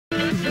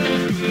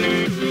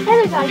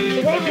guys,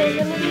 today we're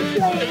going to be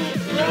playing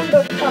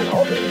Rainbow Fun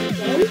Obby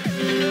again.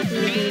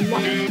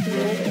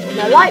 On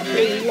a light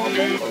blue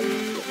level.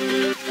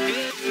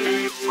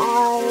 I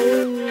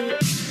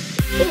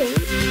think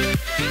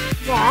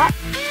that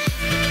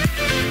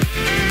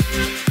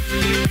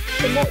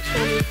the next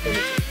one is going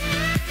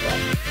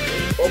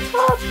to be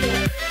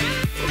perfect.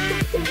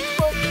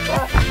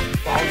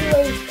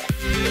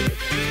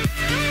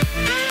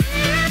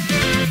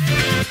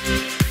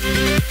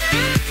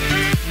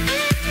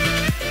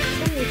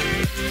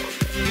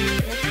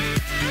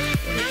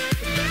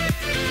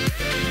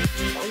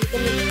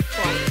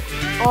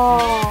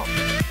 Oh,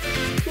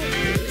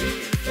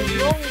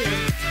 painful.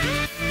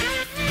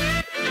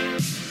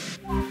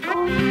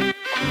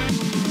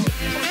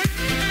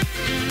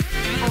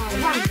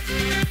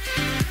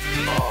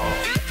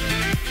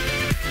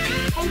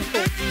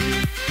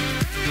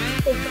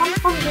 It's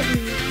 108,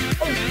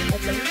 I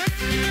think.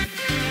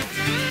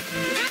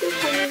 Still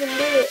can't even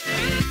do it.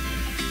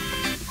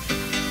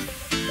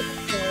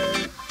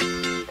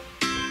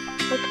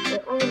 Okay,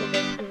 I'm gonna go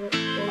to it.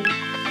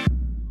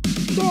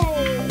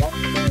 Yay, let's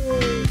do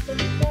it.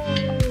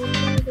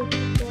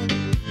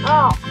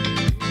 Oh.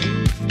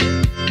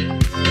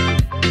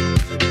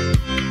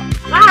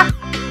 Ah!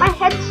 My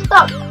head's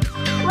stuck!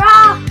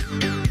 Rah!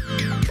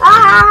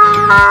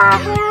 Ah!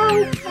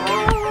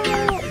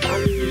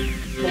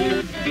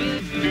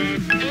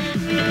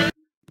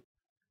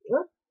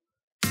 Help!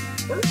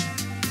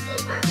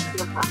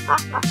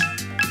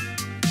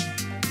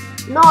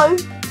 No,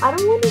 I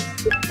don't want to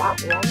skip that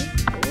one.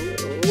 I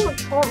want a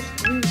chance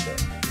to use it.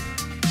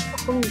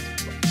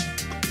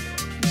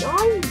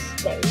 9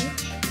 stage.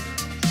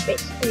 It's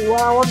basically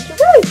what I want to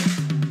do.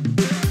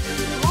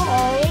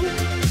 Okay,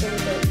 gonna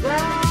go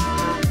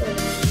round and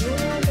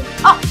round and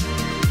up.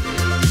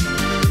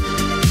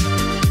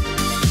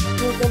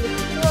 We're gonna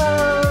go.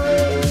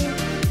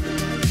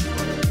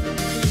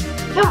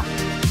 Jump,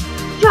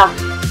 jump,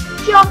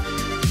 jump,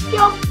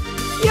 jump,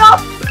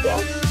 jump. Yes.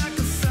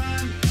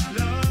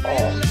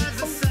 Oh,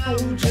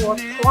 painful.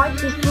 I've tried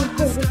this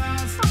before.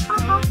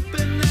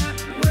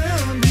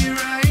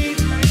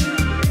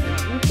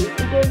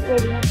 Don't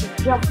really have to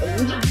jump in.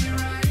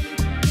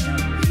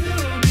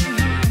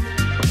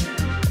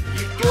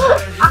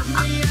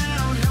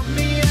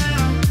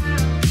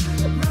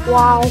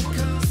 Wow, I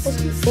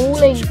keep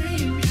falling.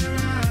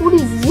 What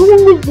is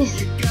wrong with this?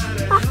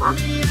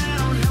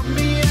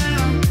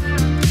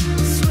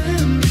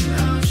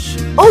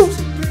 Oh!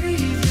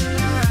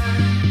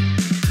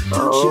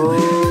 Oh!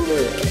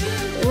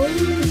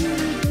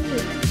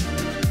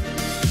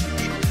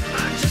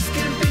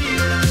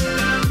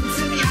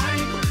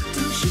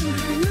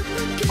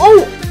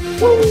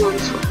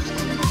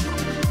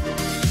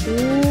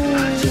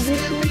 This is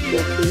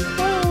getting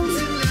fun.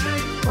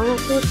 Why not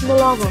do some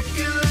lava?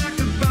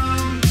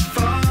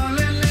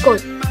 Go.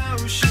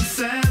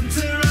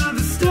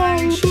 Yay,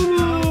 we did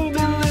it!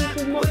 Now to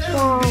the next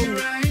one.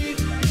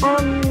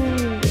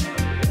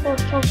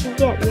 First chance you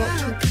get, you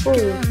actually fall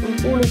and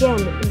fall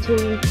again until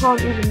you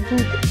can't even do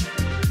it.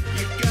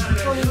 You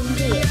can't even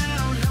do it.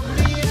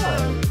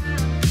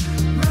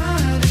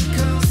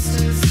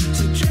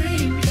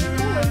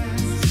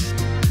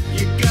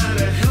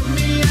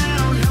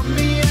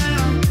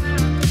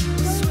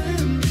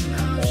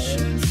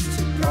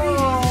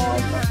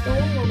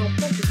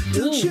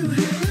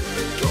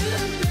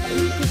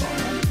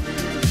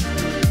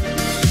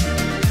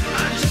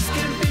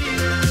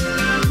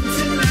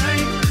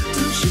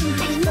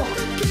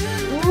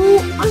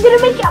 I'm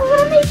gonna make it, I'm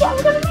gonna make it, I'm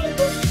gonna make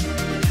it!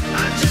 I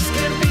just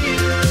can't be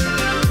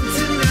alone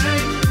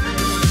tonight.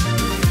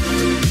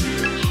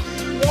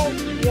 Yes,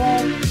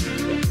 yes.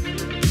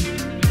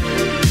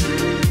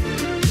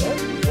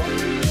 Yes,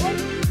 yes.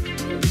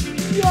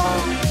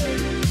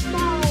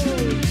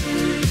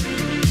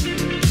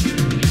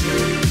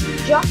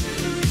 Jump.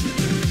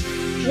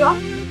 Jump.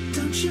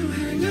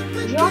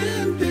 Jump.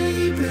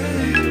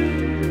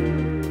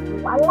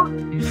 Voila.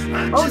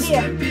 Oh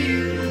dear.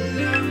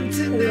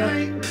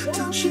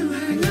 Don't you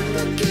hang up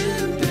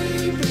again,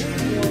 baby.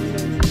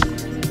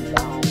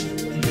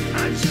 I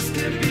just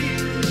can't be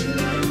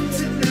alone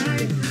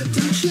tonight.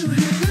 Don't you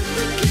hang up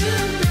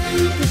again,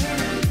 baby.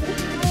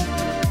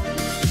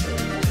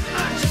 I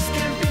just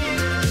can't be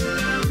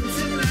alone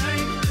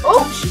tonight.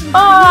 Oh!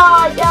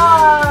 Oh,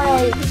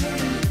 die!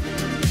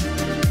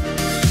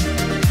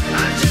 I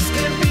just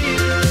can't be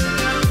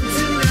alone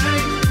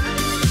tonight.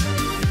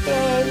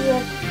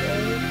 There.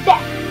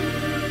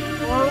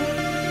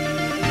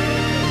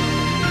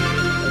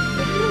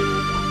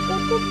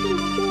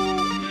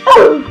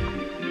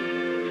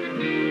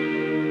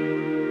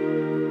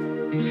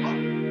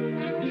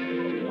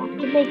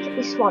 Make it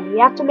this one. We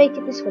have to make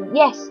it this one.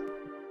 Yes.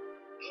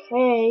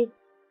 Okay.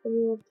 And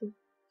we have to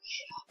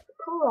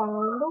jump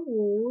around the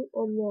wall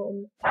and then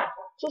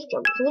just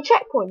jump to the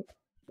checkpoint.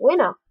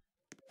 Winner.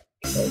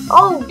 Okay.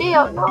 Oh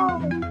dear, no.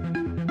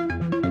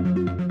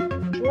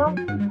 Jump,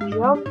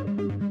 jump.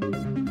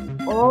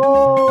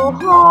 Oh,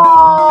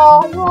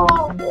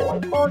 I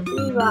can't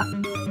do that.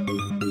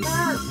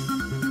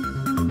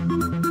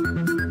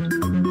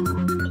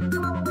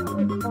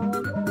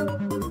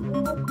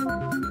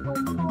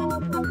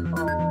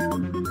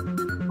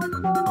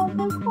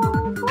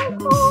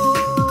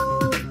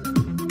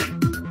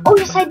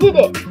 did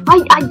it.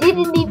 I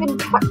didn't even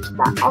touch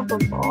that other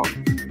bar.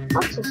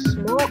 That's so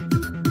smart.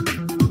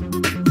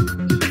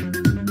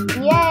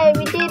 Yeah,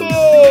 we did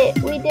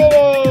it. We did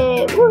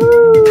it.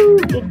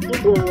 Woohoo!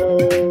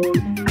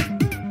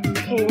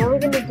 Okay, now we're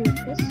gonna do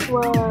this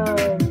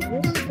one,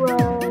 this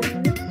one,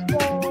 this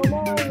one,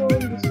 and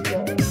then this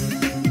one.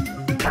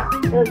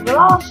 The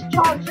last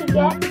chance you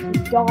get to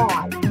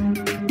die.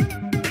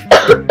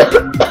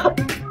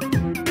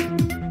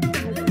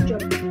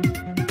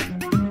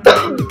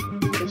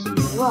 This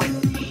is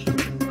rubbish.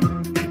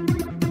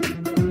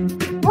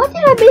 Why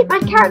did I make my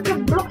character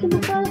block in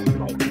the first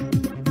place?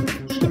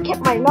 Should have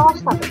kept my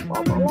last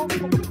avatar. My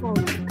last avatar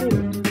was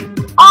good.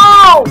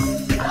 Oh!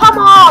 Come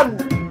on!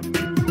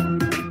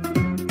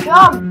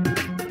 Jump!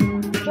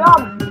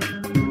 Jump!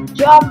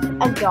 Jump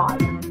and die.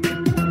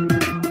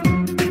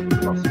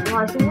 Not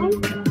surprisingly.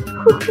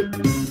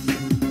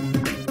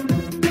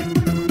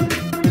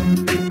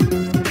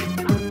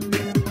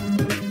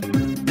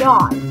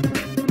 Die.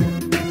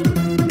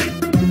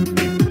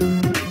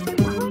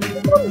 I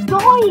keep on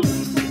dying. This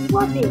is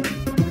rubbish.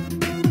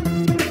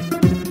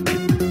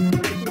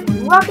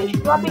 Rubbish,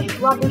 rubbish,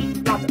 rubbish,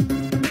 rubbish.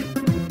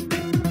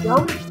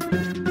 Jump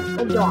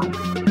and die.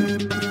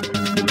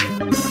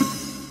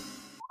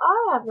 I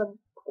have a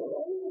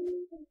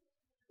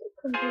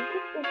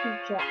computer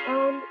feature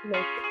and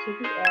make it to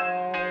the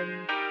end.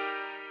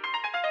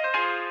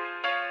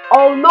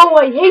 Oh no, I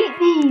hate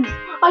these!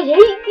 I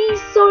hate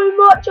these so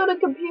much on a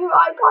computer,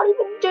 I can't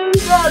even do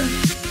them!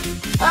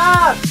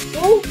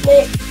 Wall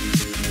flip!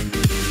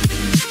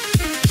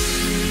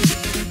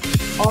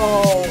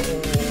 Oh,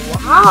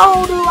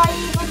 how do I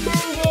even do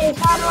this?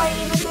 How do I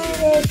even do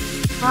this?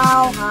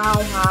 How?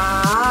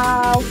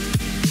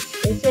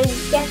 This is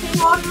getting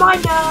on my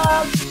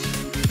nerves!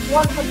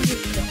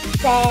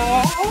 100%.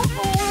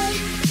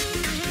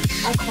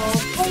 I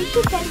can't take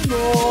it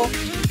anymore.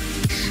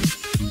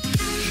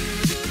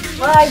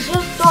 I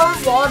just don't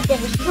want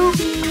this to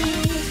be.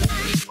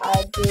 I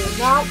do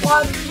not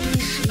want to be.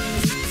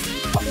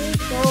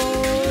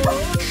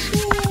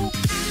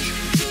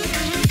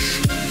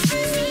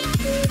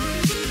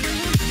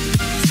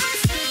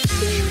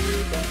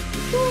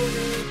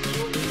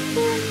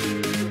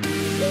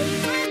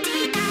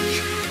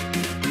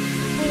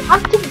 We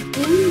have to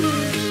do.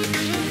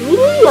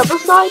 Really? The other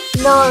side?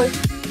 No.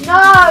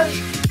 No!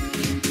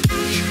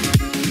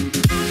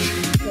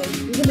 Okay,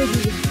 we're gonna do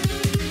this.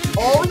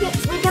 Oh,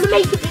 we're gonna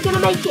make it, we're gonna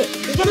make it,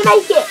 we're gonna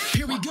make it!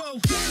 Here we go!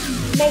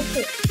 Make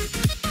it.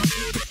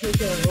 It's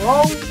taking a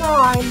long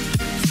time.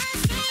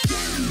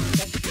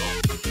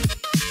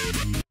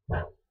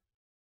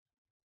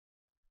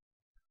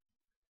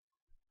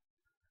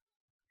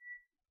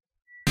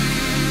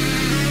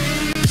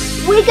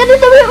 We're gonna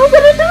do it, we're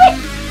gonna do it!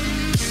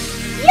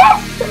 Yes!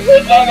 We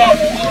did it!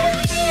 We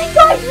did it,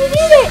 guys! We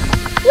did it!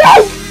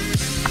 Yes!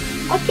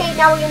 Okay,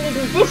 now we're gonna do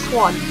this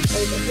one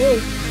over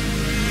here.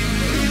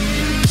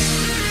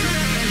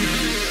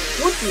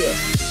 What do you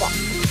expect?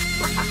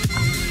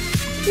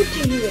 What do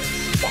you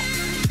expect?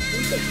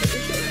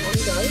 One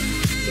go.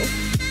 Yes.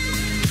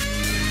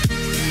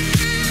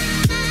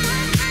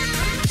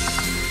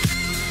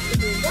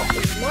 That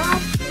is not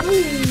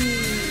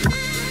please.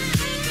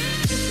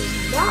 This is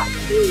not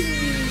please.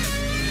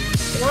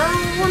 And I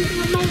want to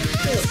make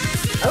it.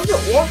 I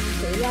don't want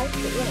to, I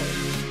should wait.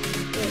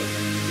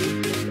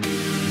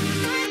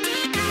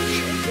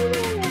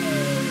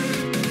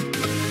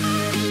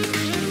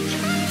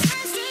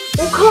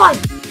 Oh, climb!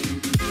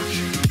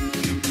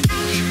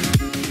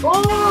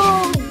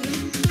 Oh!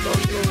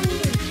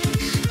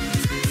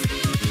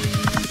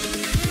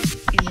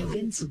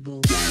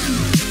 Invincible.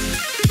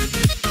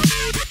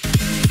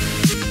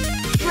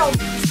 Jump!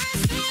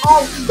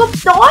 Oh, stop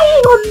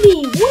dying on me!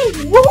 What is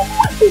wrong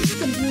with this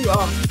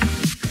computer?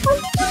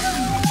 What's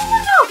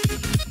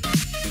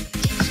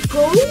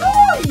going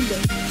on?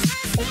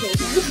 Okay,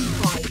 this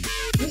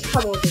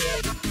time I'll do it.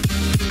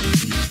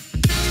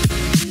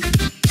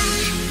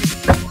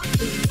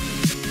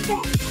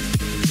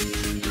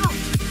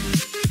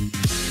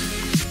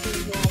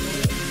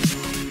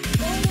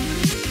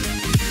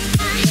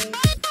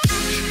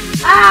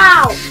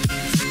 Ow!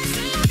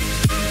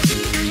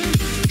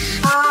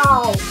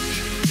 Ow!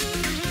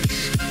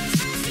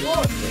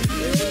 What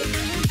is it?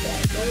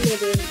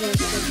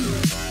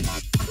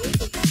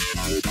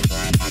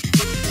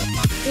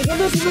 We're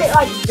gonna do it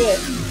like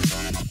this.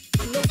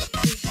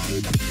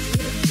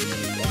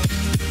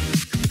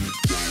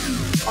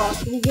 Oh,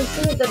 can we just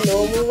do it the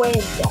normal way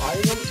and die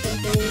on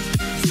something?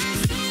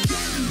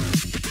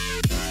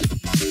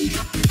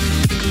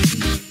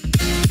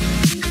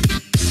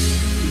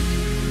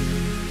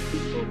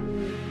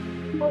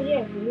 Oh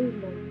yeah, the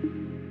movement.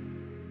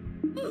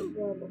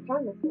 The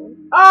camera thing.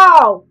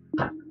 Oh!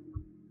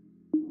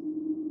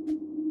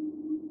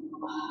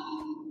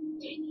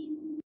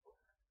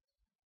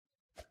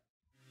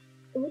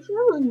 I wish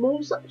there was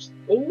no such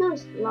thing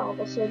as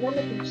lava, so then I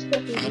can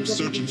step in. I'm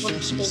searching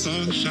for some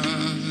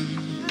sunshine.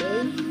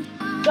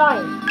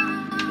 Dying.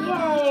 Yay,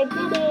 I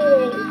did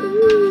it!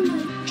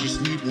 Woo!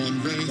 Just need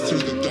one ray through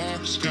the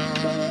dark sky.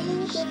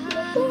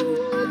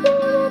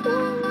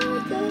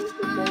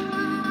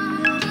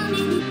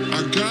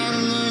 I gotta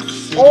look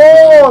for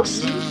the Oh, bright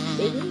these side.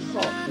 baby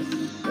pots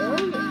are so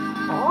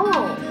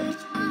hard.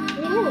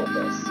 Yeah,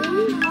 they're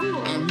so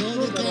hard. I know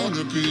we're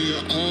gonna be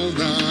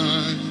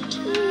alright.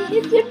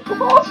 It's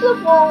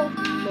impossible.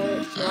 No,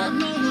 it's I not.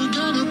 know we're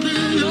gonna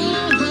be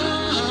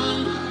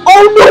alright.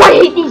 Oh no, I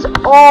hate these.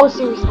 Oh,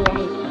 seriously, I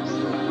hate these.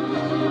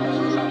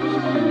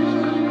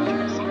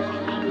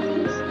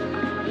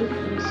 I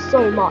hate them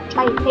so much.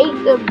 I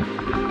hate them.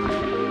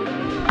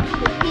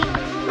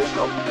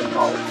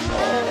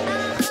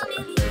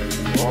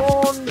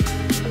 On.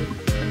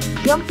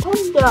 Jump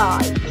and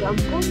die. Jump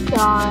and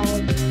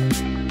die.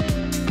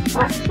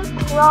 That's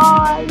a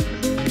cry.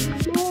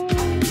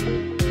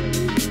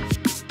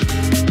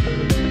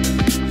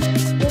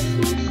 This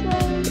is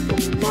so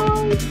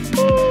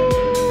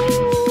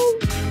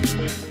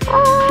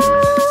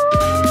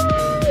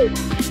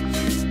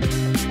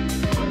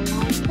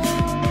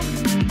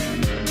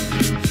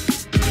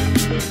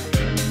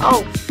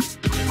Oh.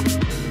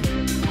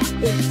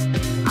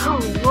 How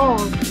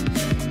long?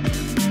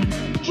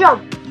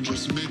 Jump.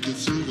 Just make it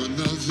through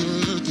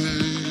another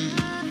day.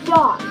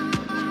 Die.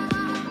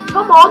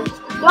 Come on.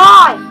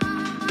 Die.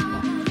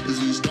 As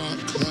these dark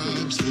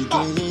clouds will go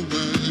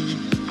away.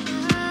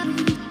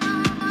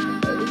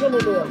 Okay, we're gonna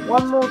do it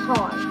one more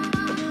time.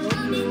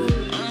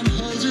 I'm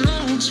holding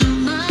on to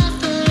my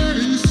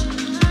face.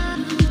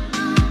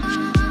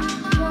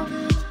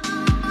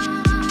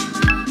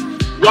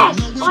 Yes!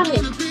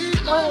 Finally!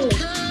 Finally!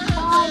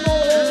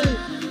 Finally!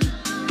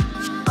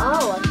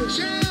 Oh, I think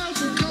Yeah,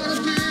 we're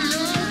gonna be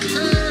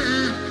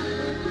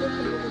okay.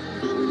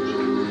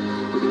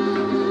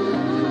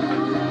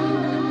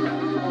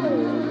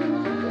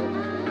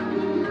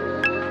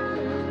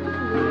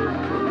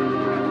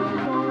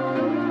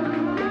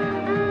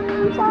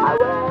 I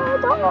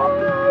will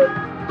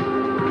die!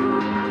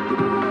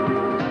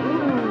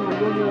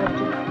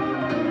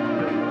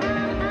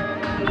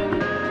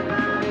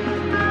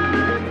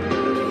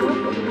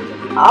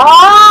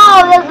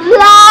 Oh, there's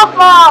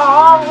lava!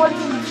 Oh, what are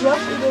you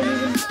jumping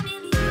in?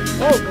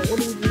 Oh, but what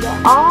do we do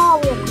that? Oh,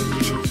 we have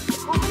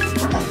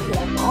to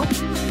jump off.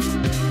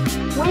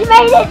 We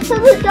made it to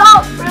the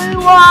dark blue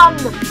one!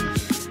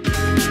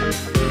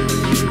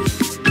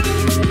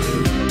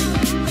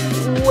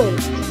 Wait.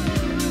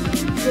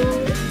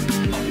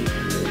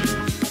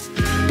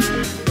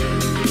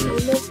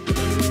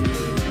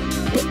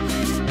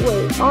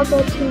 Wait, are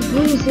there two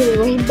blues in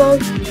a rainbow?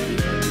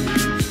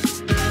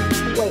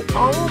 Wait,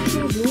 are there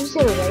two blues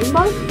in a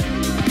rainbow?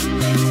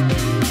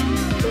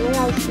 The way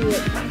I see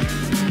it,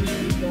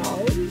 no.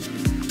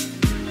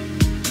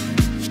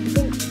 I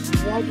think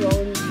red,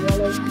 orange,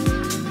 yellow,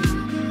 green,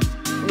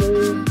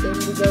 blue,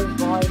 indigo,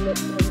 violet,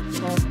 pink,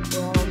 purple,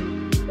 brown,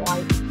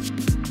 white,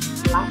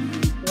 black,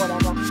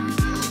 whatever.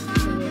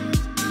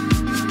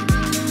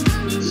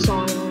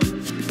 Cyan.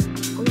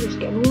 I'm just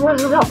getting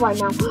muddled up right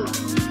now.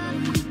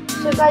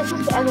 So guys, this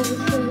is the end of this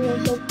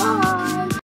video, so bye!